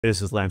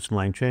This is Lance from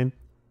LangChain.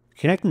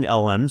 Connecting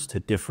LLMs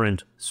to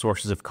different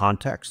sources of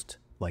context,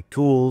 like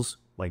tools,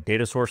 like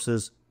data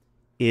sources,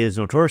 is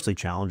notoriously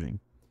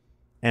challenging.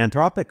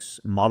 Anthropic's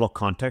Model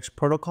Context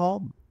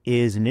Protocol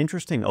is an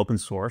interesting open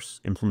source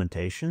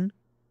implementation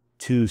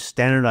to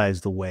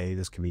standardize the way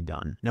this can be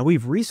done. Now,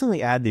 we've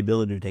recently added the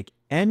ability to take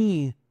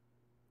any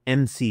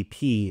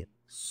MCP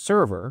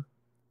server,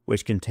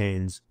 which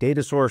contains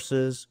data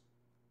sources,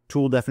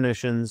 tool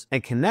definitions,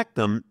 and connect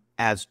them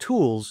as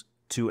tools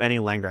to any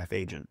LangGraph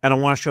agent. And I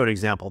want to show an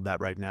example of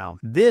that right now.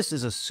 This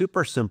is a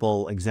super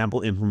simple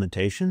example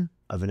implementation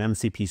of an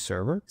MCP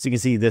server. So you can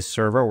see this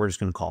server, we're just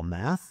going to call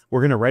math.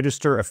 We're going to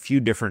register a few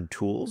different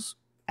tools,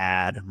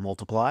 add,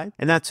 multiply,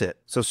 and that's it.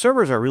 So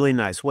servers are a really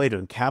nice way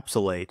to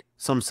encapsulate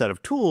some set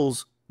of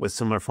tools with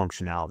similar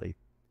functionality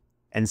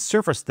and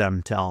surface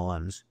them to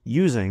LLMs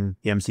using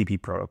the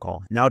MCP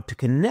protocol. Now, to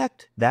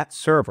connect that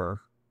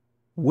server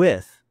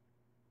with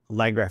a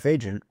LangGraph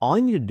agent, all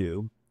you need to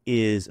do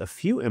is a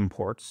few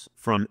imports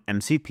from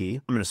MCP.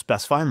 I'm going to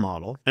specify a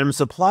model, and I'm going to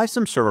supply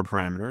some server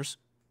parameters,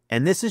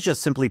 and this is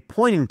just simply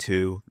pointing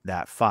to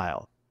that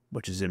file,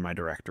 which is in my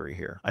directory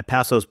here. I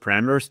pass those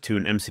parameters to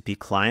an MCP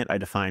client I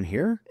define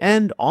here,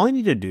 and all I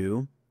need to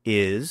do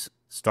is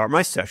start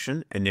my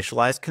session,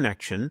 initialize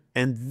connection,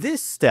 and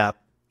this step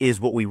is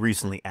what we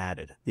recently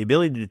added. The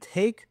ability to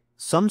take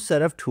some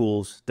set of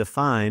tools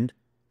defined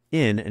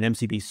in an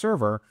MCP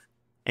server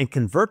and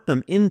convert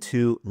them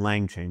into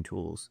LangChain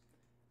tools.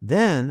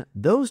 Then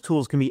those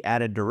tools can be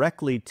added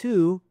directly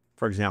to,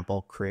 for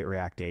example, Create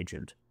React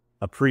Agent,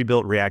 a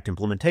pre-built React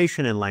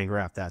implementation in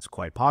LangGraph that's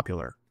quite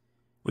popular.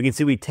 We can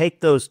see we take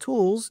those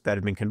tools that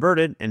have been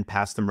converted and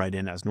pass them right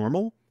in as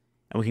normal,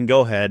 and we can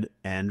go ahead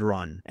and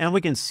run. And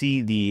we can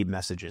see the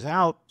messages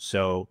out,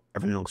 so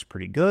everything looks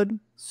pretty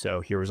good.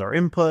 So here's our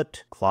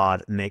input.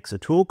 Claude makes a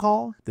tool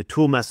call. The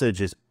tool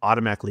message is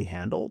automatically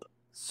handled.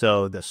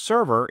 So the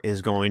server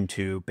is going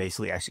to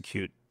basically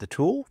execute the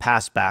tool,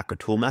 pass back a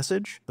tool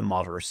message. The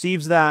model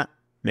receives that,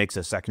 makes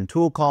a second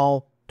tool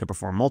call to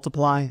perform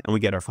multiply, and we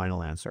get our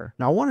final answer.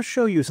 Now I want to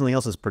show you something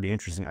else that's pretty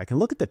interesting. I can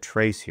look at the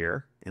trace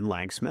here in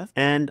LangSmith,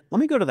 and let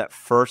me go to that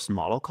first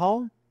model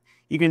call.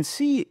 You can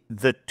see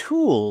the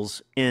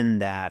tools in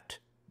that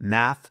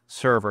math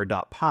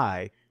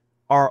server.py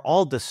are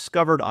all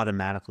discovered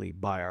automatically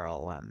by our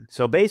LLM.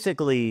 So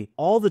basically,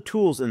 all the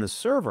tools in the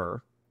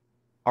server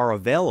are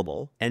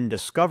available and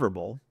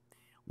discoverable.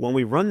 When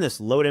we run this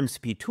load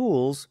MCP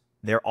tools,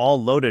 they're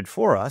all loaded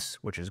for us,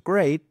 which is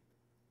great.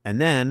 And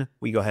then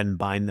we go ahead and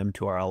bind them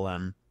to our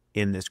LLM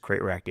in this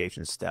Create React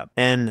Agent step.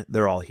 And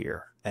they're all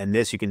here. And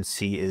this you can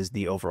see is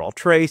the overall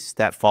trace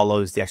that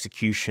follows the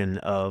execution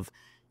of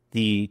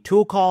the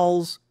tool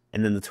calls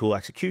and then the tool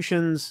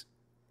executions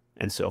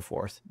and so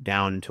forth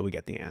down until we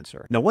get the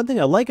answer. Now, one thing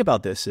I like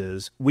about this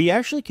is we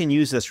actually can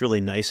use this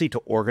really nicely to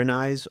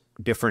organize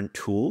different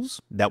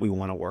tools that we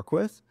want to work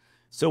with.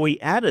 So we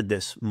added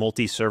this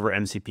multi-server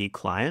MCP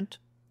client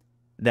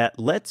that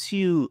lets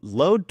you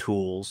load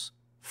tools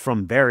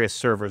from various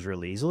servers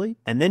really easily.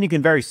 And then you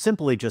can very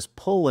simply just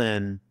pull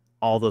in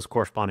all those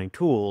corresponding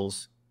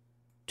tools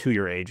to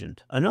your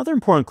agent. Another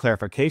important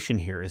clarification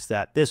here is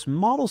that this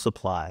model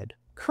supplied,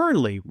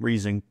 currently we're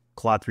using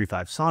Claude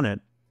 3.5 Sonnet,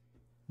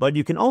 but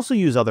you can also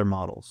use other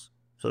models.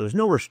 So there's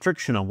no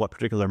restriction on what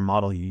particular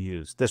model you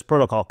use. This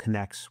protocol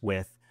connects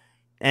with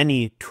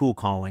any tool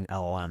calling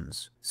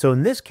LLMs. So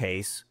in this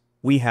case,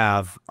 we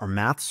have our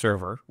math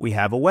server, we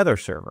have a weather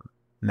server.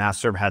 Math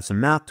server has some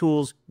math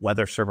tools,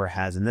 weather server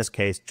has, in this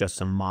case, just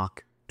some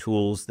mock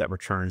tools that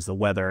returns the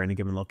weather in a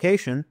given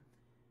location.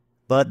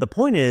 But the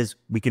point is,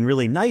 we can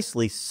really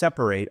nicely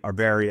separate our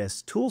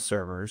various tool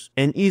servers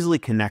and easily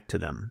connect to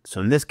them.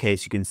 So in this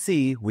case, you can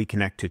see we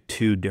connect to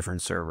two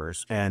different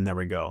servers, and there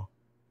we go.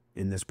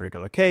 In this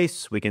particular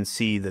case, we can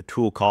see the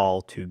tool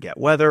call to get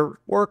weather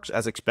works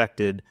as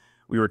expected.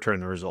 We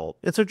return the result.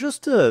 And so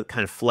just to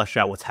kind of flesh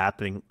out what's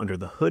happening under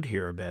the hood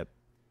here a bit,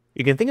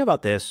 you can think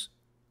about this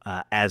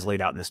as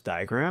laid out in this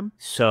diagram.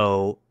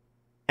 So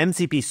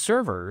MCP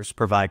servers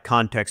provide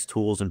context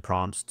tools and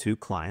prompts to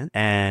client,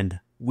 and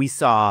we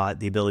saw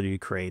the ability to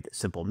create a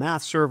simple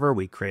math server.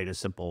 We create a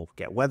simple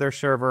get weather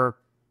server,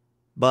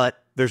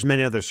 but there's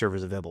many other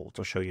servers available, which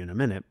I'll show you in a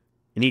minute.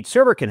 And each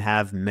server can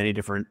have many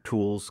different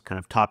tools kind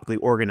of topically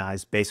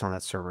organized based on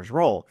that server's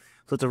role.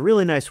 So it's a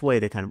really nice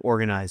way to kind of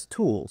organize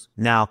tools.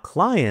 Now,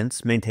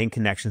 clients maintain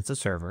connections to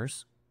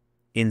servers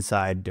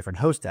inside different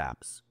host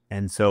apps.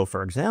 And so,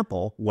 for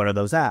example, what are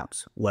those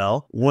apps?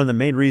 Well, one of the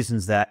main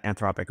reasons that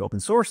Anthropic open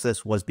sourced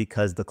this was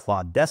because the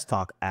Claude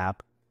desktop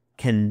app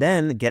can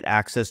then get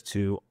access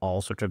to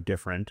all sorts of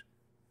different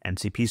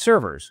MCP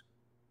servers,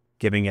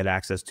 giving it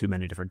access to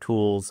many different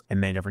tools and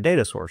many different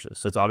data sources.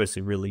 So it's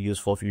obviously really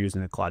useful if you're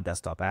using the Claude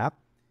desktop app,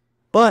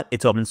 but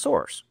it's open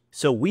source.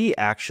 So we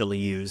actually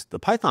used the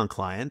Python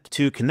client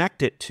to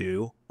connect it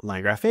to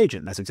LangGraph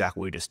agent. That's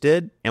exactly what we just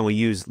did. And we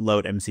used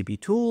load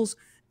MCP tools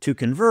to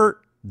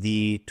convert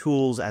the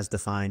tools as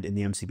defined in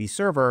the MCP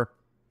server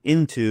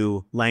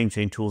into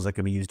LangChain tools that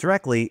can be used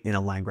directly in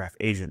a LangGraph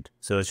agent.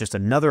 So it's just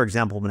another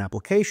example of an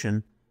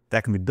application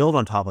that can be built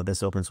on top of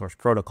this open source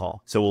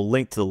protocol. So we'll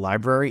link to the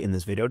library in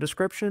this video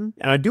description.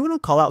 And I do want to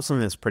call out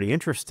something that's pretty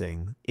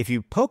interesting. If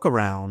you poke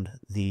around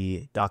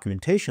the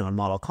documentation on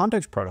Model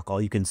Context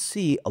Protocol, you can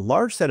see a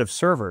large set of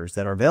servers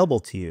that are available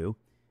to you.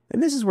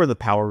 And this is where the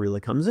power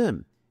really comes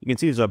in. You can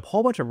see there's a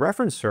whole bunch of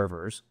reference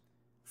servers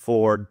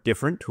for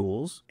different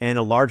tools and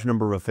a large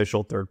number of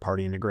official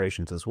third-party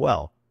integrations as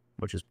well,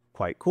 which is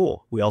quite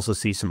cool. We also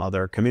see some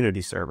other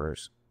community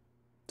servers.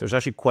 There's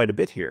actually quite a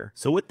bit here.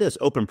 So with this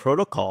open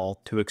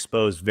protocol to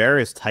expose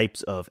various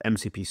types of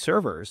MCP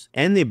servers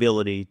and the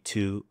ability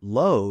to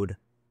load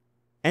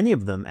any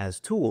of them as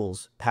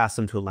tools, pass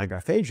them to a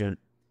LangGraph agent,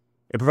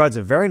 it provides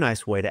a very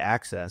nice way to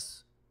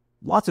access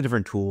lots of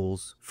different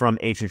tools from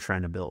agents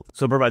trying to build.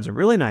 So it provides a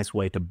really nice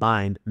way to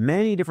bind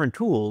many different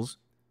tools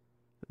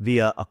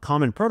via a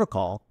common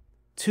protocol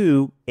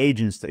to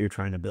agents that you're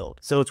trying to build.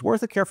 So it's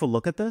worth a careful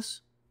look at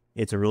this.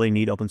 It's a really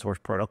neat open source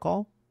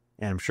protocol,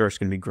 and I'm sure it's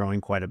going to be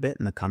growing quite a bit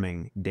in the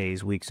coming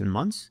days, weeks, and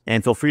months.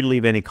 And feel free to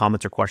leave any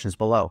comments or questions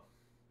below.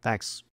 Thanks.